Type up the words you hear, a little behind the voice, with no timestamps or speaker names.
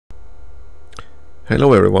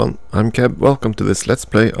Hello everyone, I'm Keb. Welcome to this Let's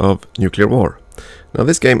Play of Nuclear War. Now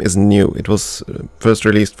this game is new. It was first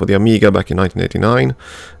released for the Amiga back in 1989.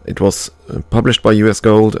 It was published by US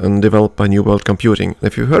Gold and developed by New World Computing.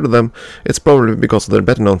 If you've heard of them, it's probably because of their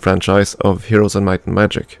better known franchise of Heroes and Might and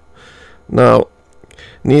Magic. Now,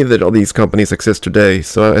 neither of these companies exist today,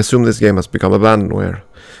 so I assume this game has become abandonware.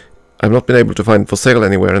 I've not been able to find it for sale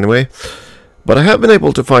anywhere anyway, but I have been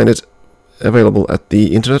able to find it available at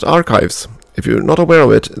the Internet Archives. If you're not aware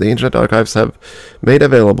of it, the Internet Archives have made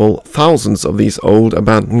available thousands of these old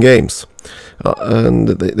abandoned games, and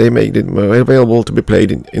they made it available to be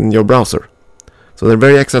played in your browser. So they're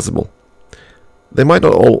very accessible. They might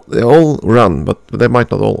not all run, but they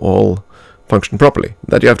might not all function properly.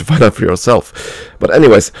 That you have to find out for yourself. But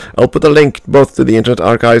anyways, I'll put a link both to the Internet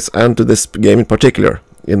Archives and to this game in particular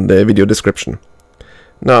in the video description.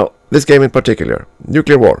 Now, this game in particular,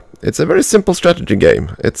 Nuclear War. It's a very simple strategy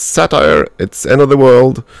game. It's satire, it's end of the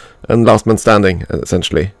world, and last man standing,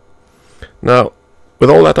 essentially. Now,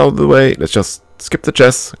 with all that out of the way, let's just skip the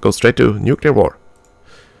chess, go straight to Nuclear War.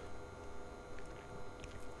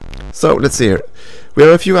 So, let's see here. We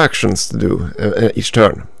have a few actions to do each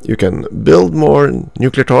turn. You can build more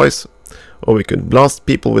nuclear toys, or we can blast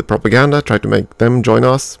people with propaganda, try to make them join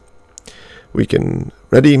us. We can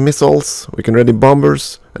ready missiles, we can ready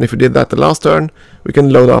bombers, and if we did that the last turn, we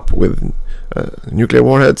can load up with nuclear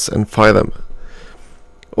warheads and fire them.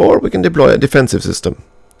 Or we can deploy a defensive system,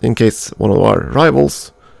 in case one of our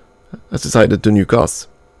rivals has decided to nuke us.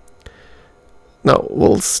 Now,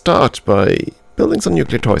 we'll start by building some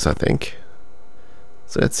nuclear toys, I think.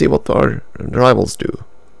 So let's see what our rivals do.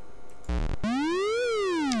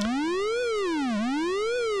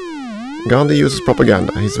 Gandhi uses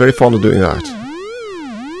propaganda. He's very fond of doing that.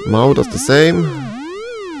 Mao does the same.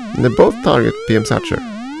 And they both target PM Thatcher.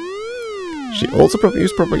 She also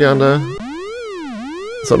used propaganda.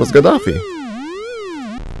 So does Gaddafi.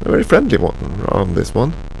 A very friendly one around this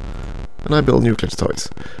one. And I build nuclear toys.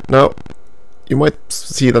 Now, you might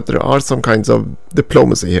see that there are some kinds of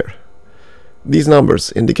diplomacy here. These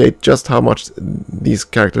numbers indicate just how much these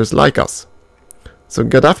characters like us. So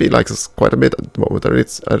Gaddafi likes us quite a bit at the moment,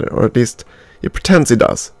 or at least he pretends he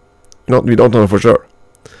does. We don't know for sure.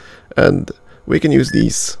 And we can use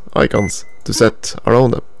these icons to set our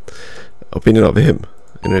own opinion of him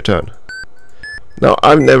in return. Now,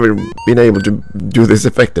 I've never been able to do this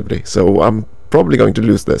effectively, so I'm probably going to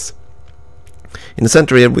lose this. In the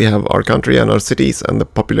center here we have our country and our cities and the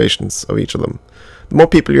populations of each of them. The more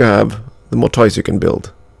people you have, the more toys you can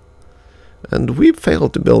build. And we've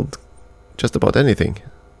failed to build just about anything.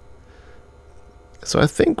 So I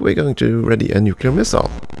think we're going to ready a nuclear missile.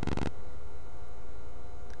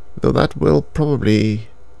 Though that will probably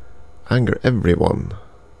anger everyone.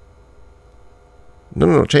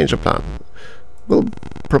 No, change the plan. We'll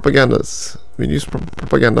use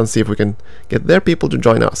propaganda and see if we can get their people to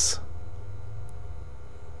join us.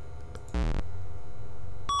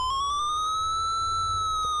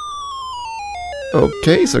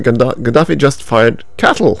 Okay, so Gaddafi just fired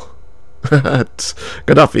cattle at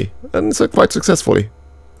Gaddafi, and so quite successfully.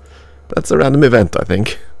 That's a random event, I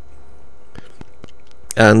think.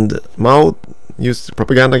 And Mao used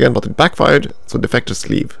propaganda again, but it backfired, so defectors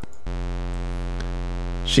leave.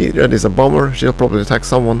 She readies a bomber, she'll probably attack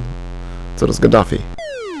someone, so does Gaddafi.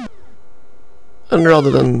 And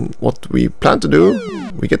rather than what we plan to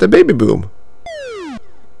do, we get a baby boom.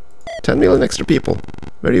 10 million extra people.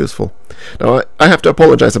 Very useful. Now, I have to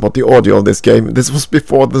apologize about the audio of this game. This was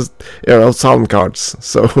before the era of sound cards,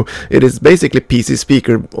 so it is basically PC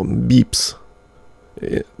speaker beeps.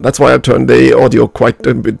 That's why I've turned the audio quite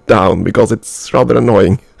a bit down, because it's rather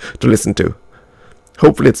annoying to listen to.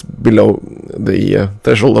 Hopefully it's below the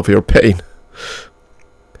threshold of your pain.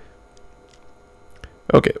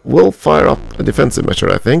 Okay, we'll fire up a defensive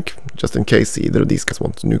measure, I think, just in case either of these guys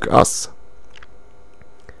want to nuke us.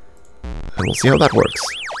 And we'll see how that works.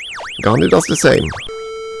 Gandhi does the same.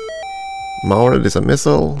 Mao is a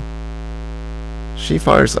missile. She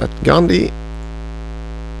fires at Gandhi.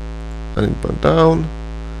 And it went down.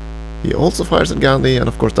 He also fires at Gandhi, and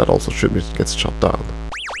of course that also gets shot down.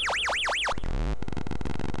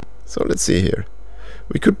 So let's see here.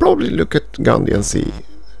 We could probably look at Gandhi and see,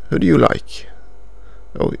 who do you like?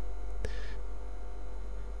 Oh,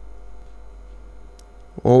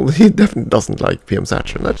 well, he definitely doesn't like PM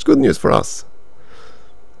Thatcher, and that's good news for us.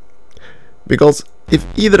 Because if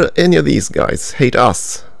any of these guys hate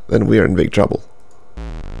us, then we're in big trouble.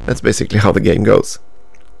 That's basically how the game goes.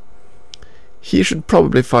 He should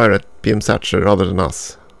probably fire at PM Thatcher rather than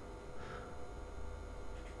us.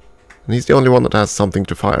 And he's the only one that has something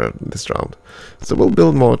to fire this round. So we'll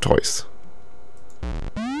build more toys.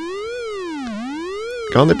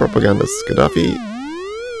 Gandhi propagandists Gaddafi.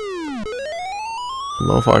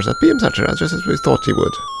 Mao fires at PM Thatcher, just as we thought he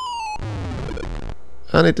would.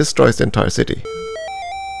 And it destroys the entire city.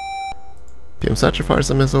 PM Thatcher fires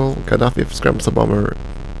a missile, Gaddafi scrambles a bomber,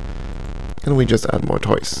 and we just add more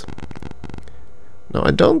toys. Now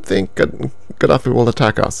I don't think Gaddafi will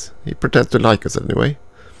attack us. He pretends to like us anyway.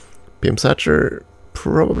 PM Thatcher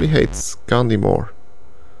probably hates Gandhi more.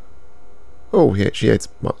 Oh, she hates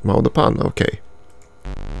Mao the Pan, okay.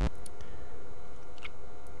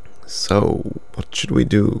 So, what should we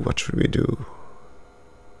do? What should we do?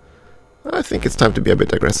 I think it's time to be a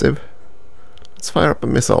bit aggressive. Let's fire up a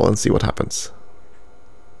missile and see what happens.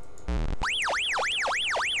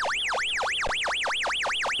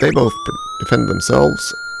 They both defend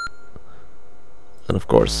themselves. And of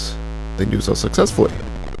course, they do so successfully.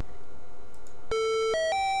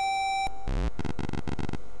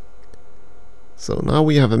 So now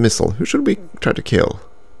we have a missile. Who should we try to kill?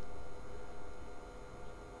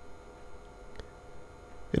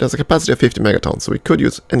 It has a capacity of 50 megatons, so we could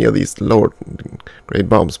use any of these lower grade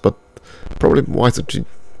bombs, but probably wiser to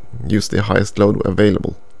use the highest load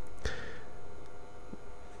available.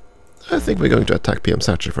 I think we're going to attack PM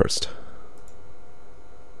Thatcher first.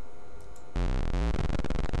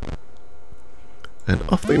 And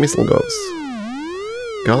off the missile goes.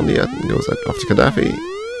 Gandhi goes off to Gaddafi.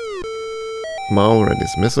 Mao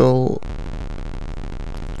readies missile.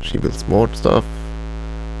 She builds more stuff.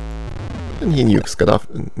 And he nukes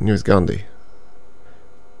Gandhi.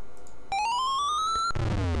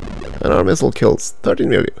 And our missile kills 13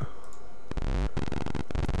 million.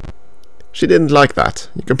 She didn't like that.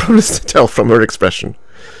 You can probably tell from her expression.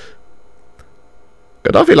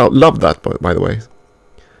 Gaddafi loved that, by the way.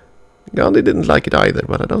 Gandhi didn't like it either,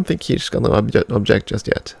 but I don't think he's gonna object just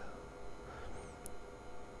yet.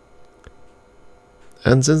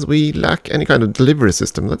 And since we lack any kind of delivery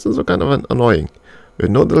system, that's also kind of annoying. We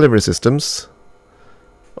have no delivery systems,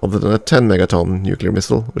 other than a 10 megaton nuclear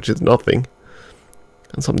missile, which is nothing.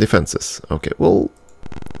 And some defenses. Okay, we'll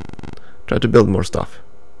try to build more stuff.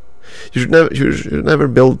 You should never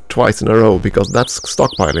build twice in a row, because that's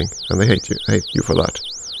stockpiling, and they hate you for that.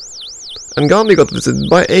 And Gandhi got visited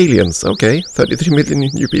by aliens. Okay, 33 million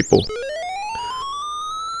new people.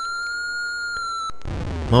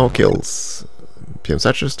 Mao kills PM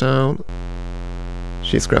Thatcher's town.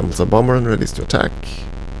 She scrambles a bomber and readies to attack.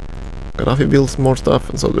 Gaddafi builds more stuff,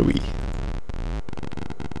 and so do we.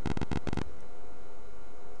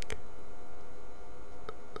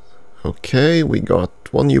 Okay, we got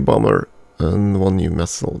one new bomber and one new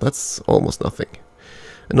missile. That's almost nothing.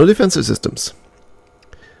 And no defensive systems.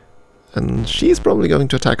 And she's probably going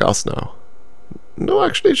to attack us now. No,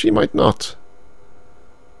 actually, she might not.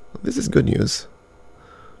 This is good news.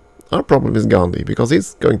 Our problem is Gandhi, because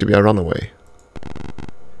he's going to be a runaway.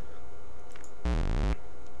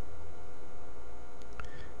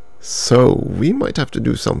 So, we might have to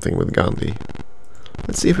do something with Gandhi.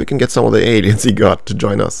 Let's see if we can get some of the aliens he got to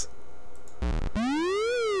join us.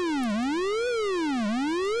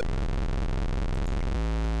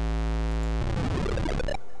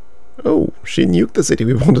 Oh, she nuked the city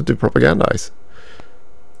we wanted to propagandize.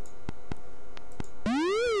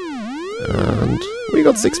 And we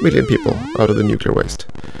got 6 million people out of the nuclear waste.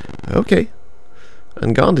 Okay.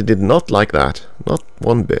 And Gandhi did not like that. Not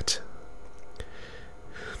one bit.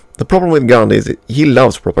 The problem with Gandhi is that he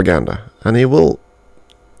loves propaganda. And he will...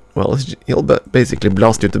 well, he'll basically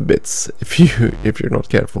blast you to bits if you're not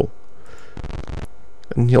careful.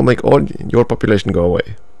 And he'll make all your population go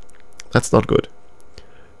away. That's not good.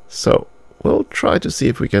 So, we'll try to see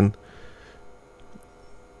if we can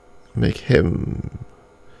make him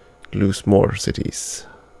lose more cities.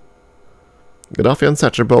 Gaddafi and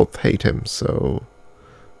Thatcher both hate him, so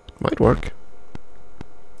it might work.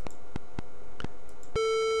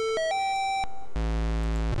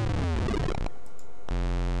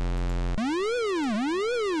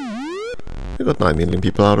 We got 9 million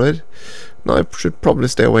people out of it. Now I should probably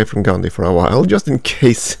stay away from Gandhi for a while, just in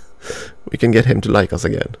case we can get him to like us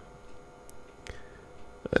again.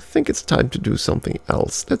 I think it's time to do something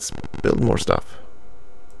else. Let's build more stuff.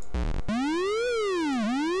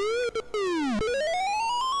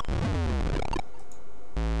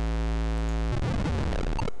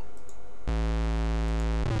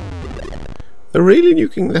 They're really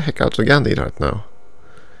nuking the heck out of Gandhi right now.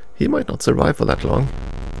 He might not survive for that long.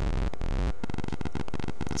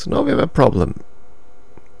 So now we have a problem.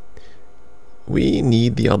 We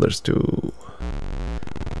need the others to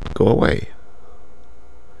go away.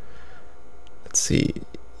 Let's see.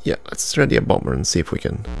 Yeah, let's ready a bomber and see if we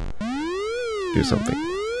can do something.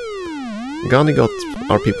 Gandhi got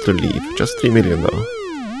our people to leave. Just 3 million though.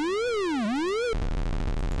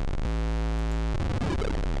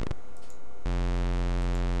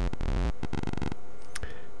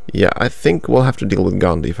 Yeah, I think we'll have to deal with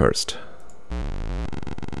Gandhi first.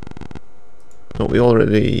 No, we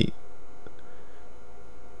already...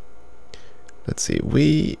 Let's see,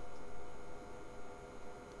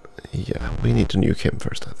 yeah, we need to nuke him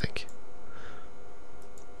first, I think.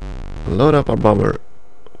 Load up our bomber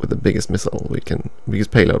with the biggest missile we can,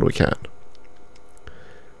 biggest payload we can.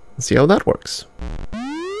 And see how that works.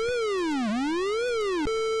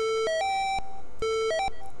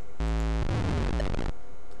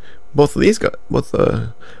 Both of these guys,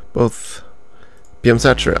 both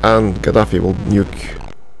Kebzero and Gaddafi will nuke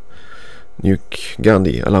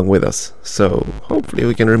Gandhi along with us. So hopefully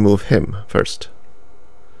we can remove him first.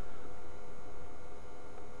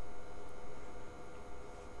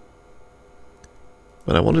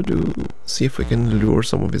 But I wanted to see if we can lure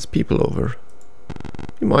some of his people over.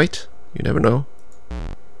 We might, you never know.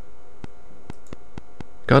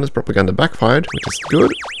 Gandhi's propaganda backfired, which is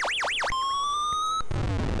good.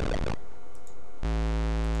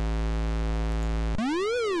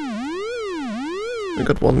 We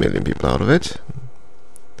got 1 million people out of it.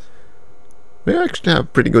 We actually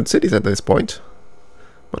have pretty good cities at this point.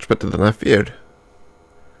 Much better than I feared.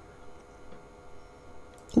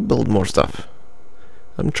 We'll build more stuff.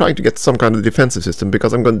 I'm trying to get some kind of defensive system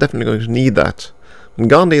because I'm definitely going to need that. When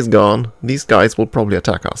Gandhi is gone, these guys will probably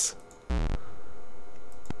attack us.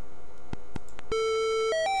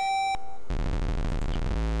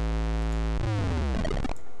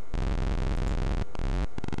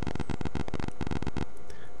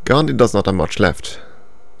 Gandhi does not have much left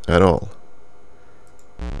at all.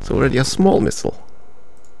 It's already a small missile.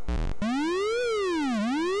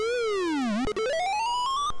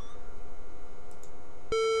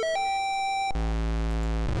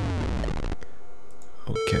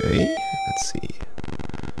 Okay, let's see.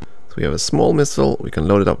 So we have a small missile, we can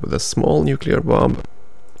load it up with a small nuclear bomb.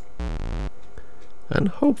 And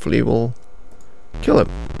hopefully we'll kill him.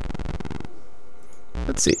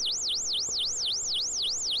 Let's see.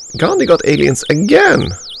 Gandhi got aliens again!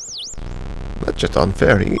 That's just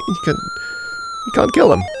unfair, he can't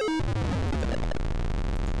kill him.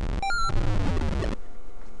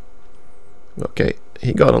 Okay,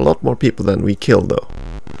 he got a lot more people than we killed though.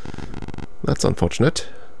 That's unfortunate.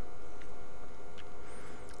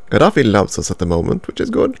 Gaddafi loves us at the moment, which is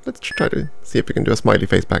good. Let's try to see if we can do a smiley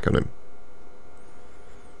face back on him.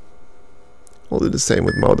 We'll do the same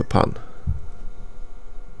with Mao the Pan.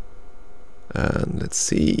 And let's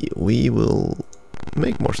see, we will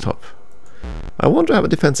make more stuff. I want to have a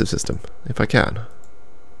defensive system, if I can.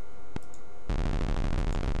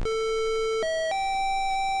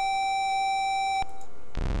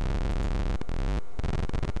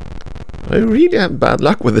 I really have bad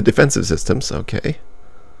luck with the defensive systems, okay.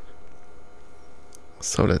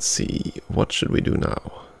 So let's see, what should we do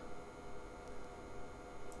now?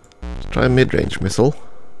 Let's try a mid-range missile.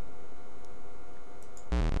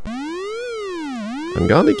 And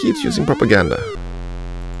Gandhi keeps using propaganda.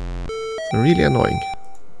 It's really annoying.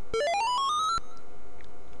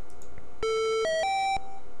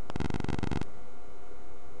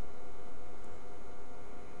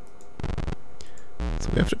 So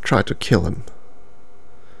we have to try to kill him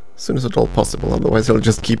as soon as at all possible, otherwise he'll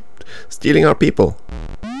just keep stealing our people.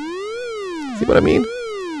 See what I mean?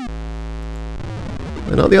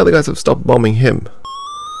 And now the other guys have stopped bombing him.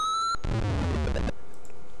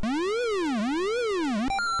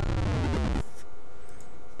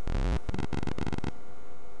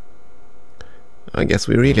 I guess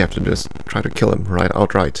we really have to just try to kill him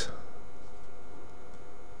outright.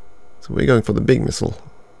 So we're going for the big missile.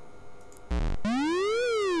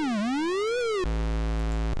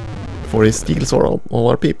 Before he steals all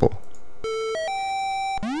our people.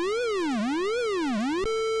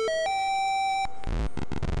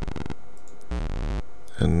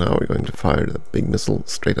 And now we're going to fire the big missile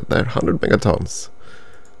straight at there, 100 megatons.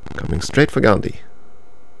 Coming straight for Gandhi.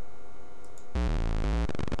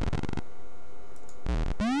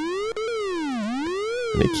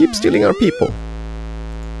 And he keeps stealing our people.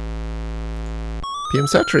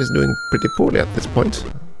 Kebzero is doing pretty poorly at this point.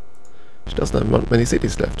 She doesn't have many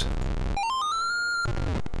cities left.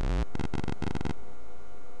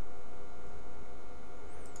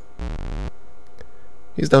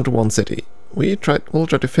 He's down to 1 city. We'll try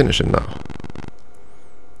to finish him now.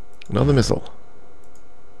 Another missile.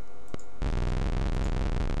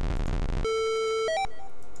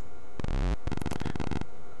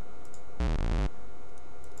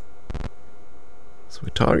 So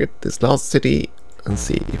we target this last city and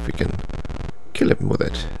see if we can kill him with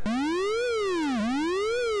it.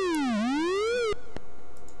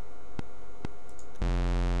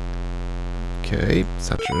 Okay,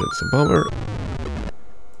 saturates a bomber.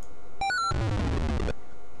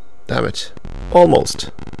 Damn it.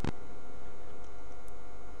 Almost.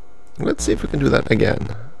 Let's see if we can do that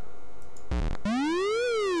again.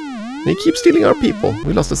 He keeps stealing our people.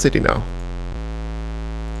 We lost the city now.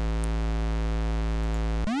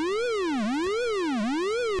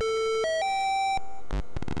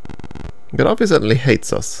 Gaddafi suddenly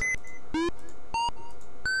hates us.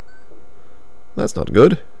 That's not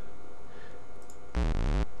good.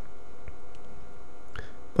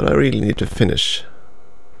 But I really need to finish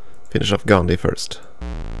off Gandhi first.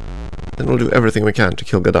 Then we'll do everything we can to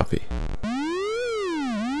kill Gaddafi.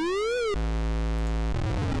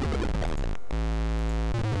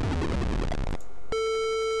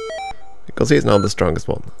 Because he's now the strongest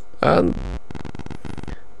one. And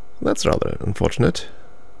that's rather unfortunate.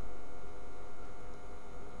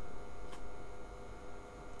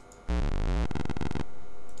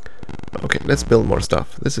 Okay, let's build more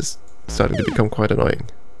stuff. This is starting to become quite annoying.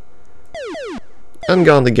 And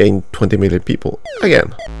Gandhi gained 20 million people.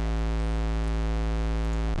 Again.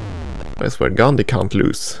 I swear Gandhi can't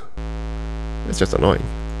lose. It's just annoying.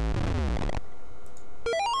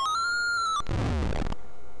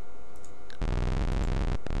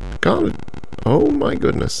 Gandhi. Oh my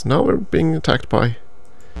goodness. Now we're being attacked by...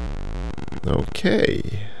 Okay.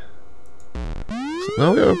 So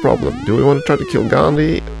now we have a problem. Do we want to try to kill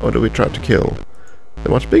Gandhi, or do we try to kill the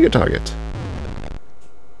much bigger target?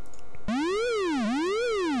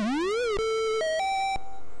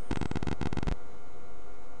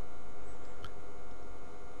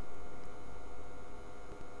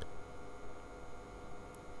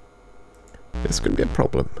 This could be a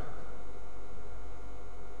problem.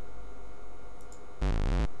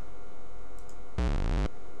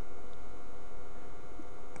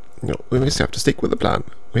 No, we just have to stick with the plan.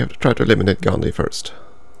 We have to try to eliminate Gandhi first.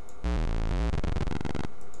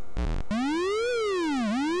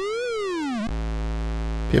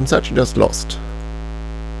 PM Thatcher just lost.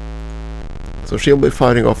 So she'll be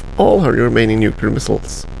firing off all her remaining nuclear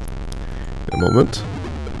missiles in a moment.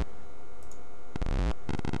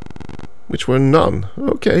 Which were none.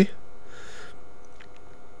 Okay.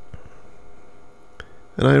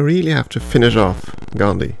 And I really have to finish off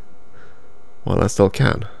Gandhi while I still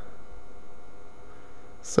can.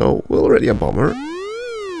 So we're already a bomber.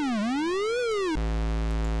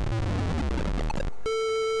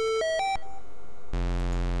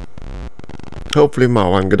 Hopefully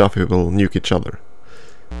Mao and Gaddafi will nuke each other.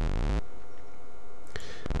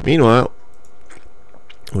 Meanwhile,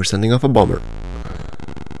 we're sending off a bomber.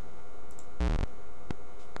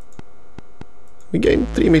 We gained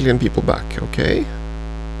 3 million people back, okay.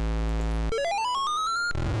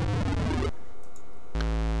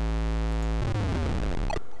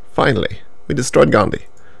 Finally, we destroyed Gandhi.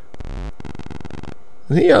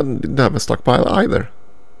 And he didn't have a stockpile either.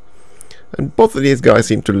 And both of these guys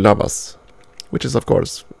seem to love us. Which is of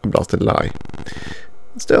course a blasted lie.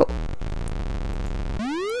 Still.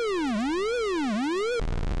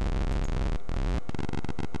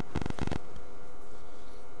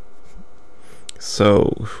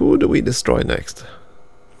 So, who do we destroy next?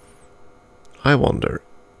 I wonder.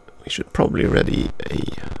 We should probably ready a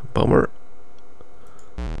bomber.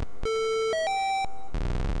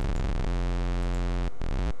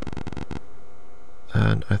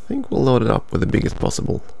 And I think we'll load it up with the biggest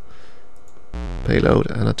possible payload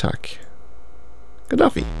and attack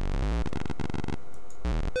Gaddafi.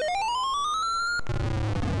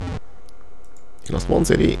 He lost one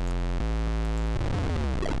city.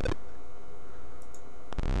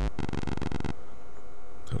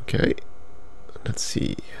 Okay, let's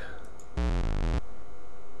see.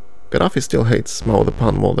 Gaddafi still hates Mao the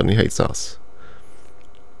Pan more than he hates us.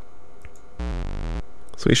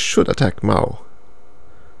 So he should attack Mao.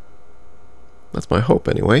 That's my hope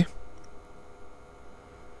anyway.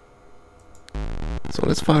 So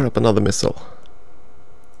let's fire up another missile.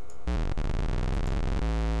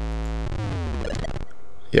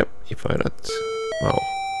 Yep, he fired at Mao.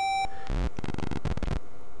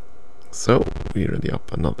 So we ready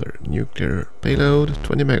up another nuclear payload,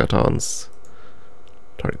 20 megatons.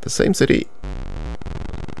 Target the same city.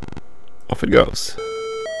 Off it goes.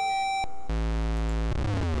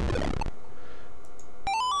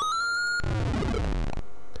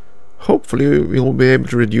 Hopefully we'll be able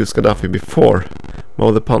to reduce Gaddafi before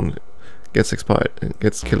Mao the Pan gets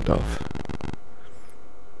killed off.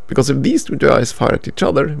 Because if these two guys fire at each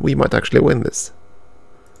other, we might actually win this.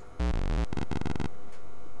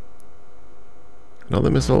 Another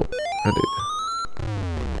missile ready.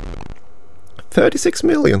 36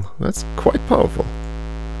 million, that's quite powerful.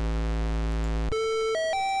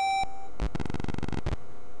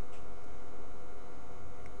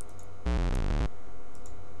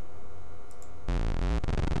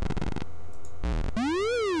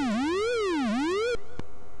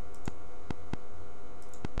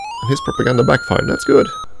 His propaganda backfired, that's good.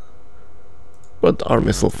 But our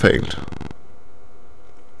missile failed.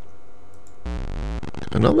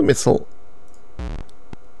 Another missile.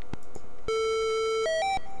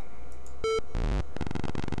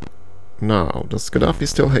 Now, does Gaddafi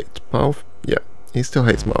still hate Mao? Yeah, he still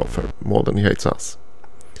hates Mao more than he hates us.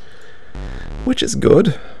 Which is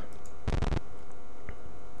good.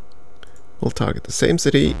 We'll target the same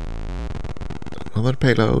city, another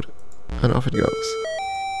payload, and off it goes.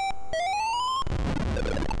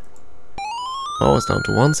 Mao is down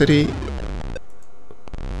to one city.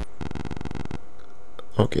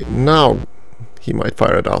 Okay, now he might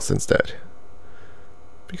fire at us instead.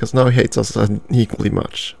 Because now he hates us equally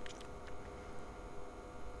much.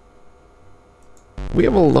 We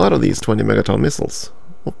have a lot of these 20 megaton missiles.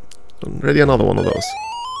 Oh, already another one of those.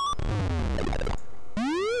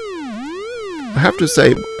 I have to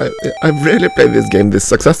say, I've rarely played this game this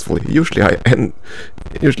successfully. Usually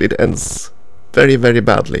it ends very, very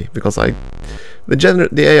badly because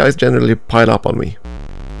the AIs generally pile up on me.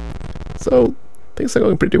 So things are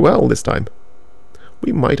going pretty well this time.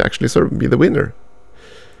 We might actually be the winner.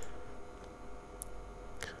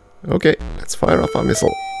 Okay, let's fire off our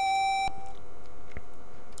missile.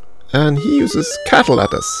 And he uses cattle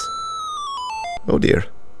at us. Oh dear.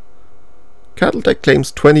 Cattle Tech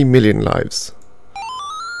claims 20 million lives.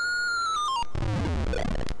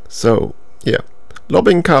 So, yeah.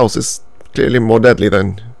 Lobbing cows is clearly more deadly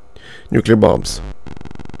than nuclear bombs.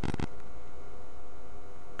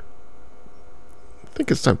 I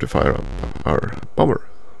think it's time to fire up our bomber.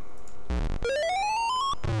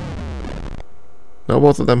 Now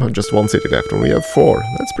both of them have just one city left and we have 4.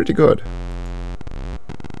 That's pretty good.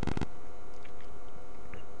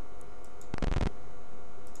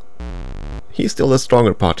 He's still the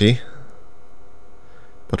stronger party.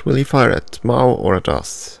 But will he fire at Mao or at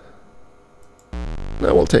us?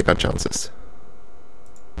 Now we'll take our chances.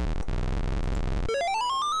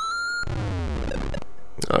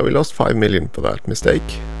 We lost 5 million for that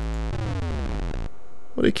mistake.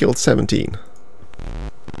 But he killed 17.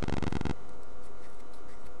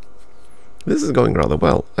 This is going rather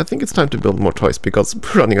well. I think it's time to build more toys because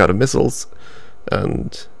we're running out of missiles.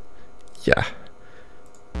 And yeah.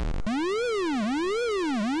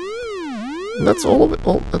 And that's all of it.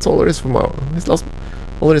 That's all there is for Mao. He's lost.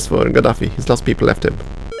 All there is for Gaddafi. His last people left him,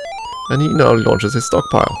 and he now launches his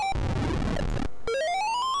stockpile.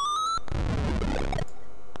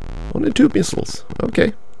 Only 2 missiles.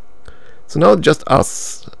 Okay. So now just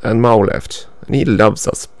us and Mao left, and he loves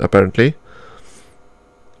us apparently.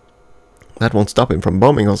 That won't stop him from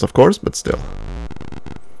bombing us, of course, but still.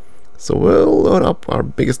 So we'll load up our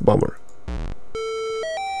biggest bomber.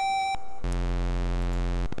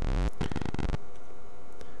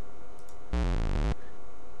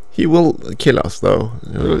 He will kill us, though.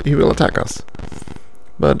 He will attack us.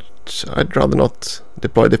 But I'd rather not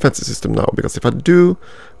deploy a defensive system now, because if I do,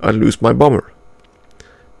 I'll lose my bomber.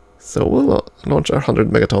 So we'll launch our 100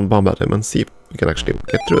 megaton bomb at him and see if we can actually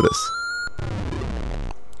get through this.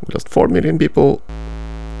 We lost 4 million people.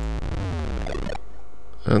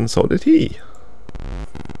 And so did he.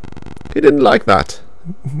 He didn't like that.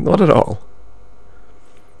 Not at all.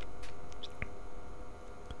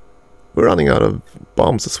 We're running out of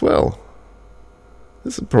bombs as well.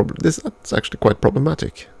 That's actually quite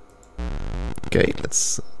problematic. Okay,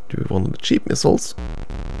 let's do one of the cheap missiles.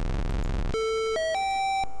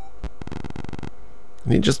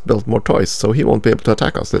 And he just built more toys, so he won't be able to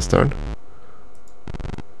attack us this turn.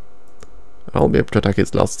 I'll be able to attack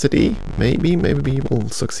his last city. Maybe we'll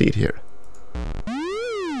succeed here.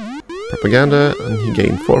 Propaganda, and he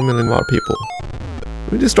gained 4 million more people.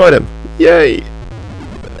 We destroyed him! Yay!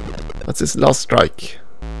 That's his last strike.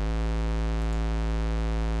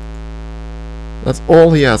 That's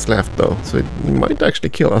all he has left, though, so he might actually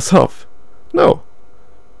kill us off. No!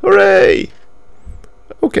 Hooray!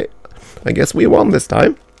 Okay, I guess we won this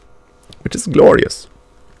time, which is glorious.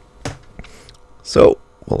 So,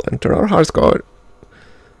 we'll enter our hard score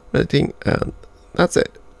editing, and that's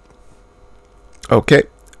it. Okay,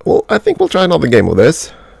 well, I think we'll try another game of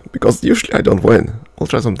this, because usually I don't win. We'll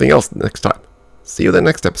try something else next time. See you in the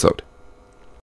next episode.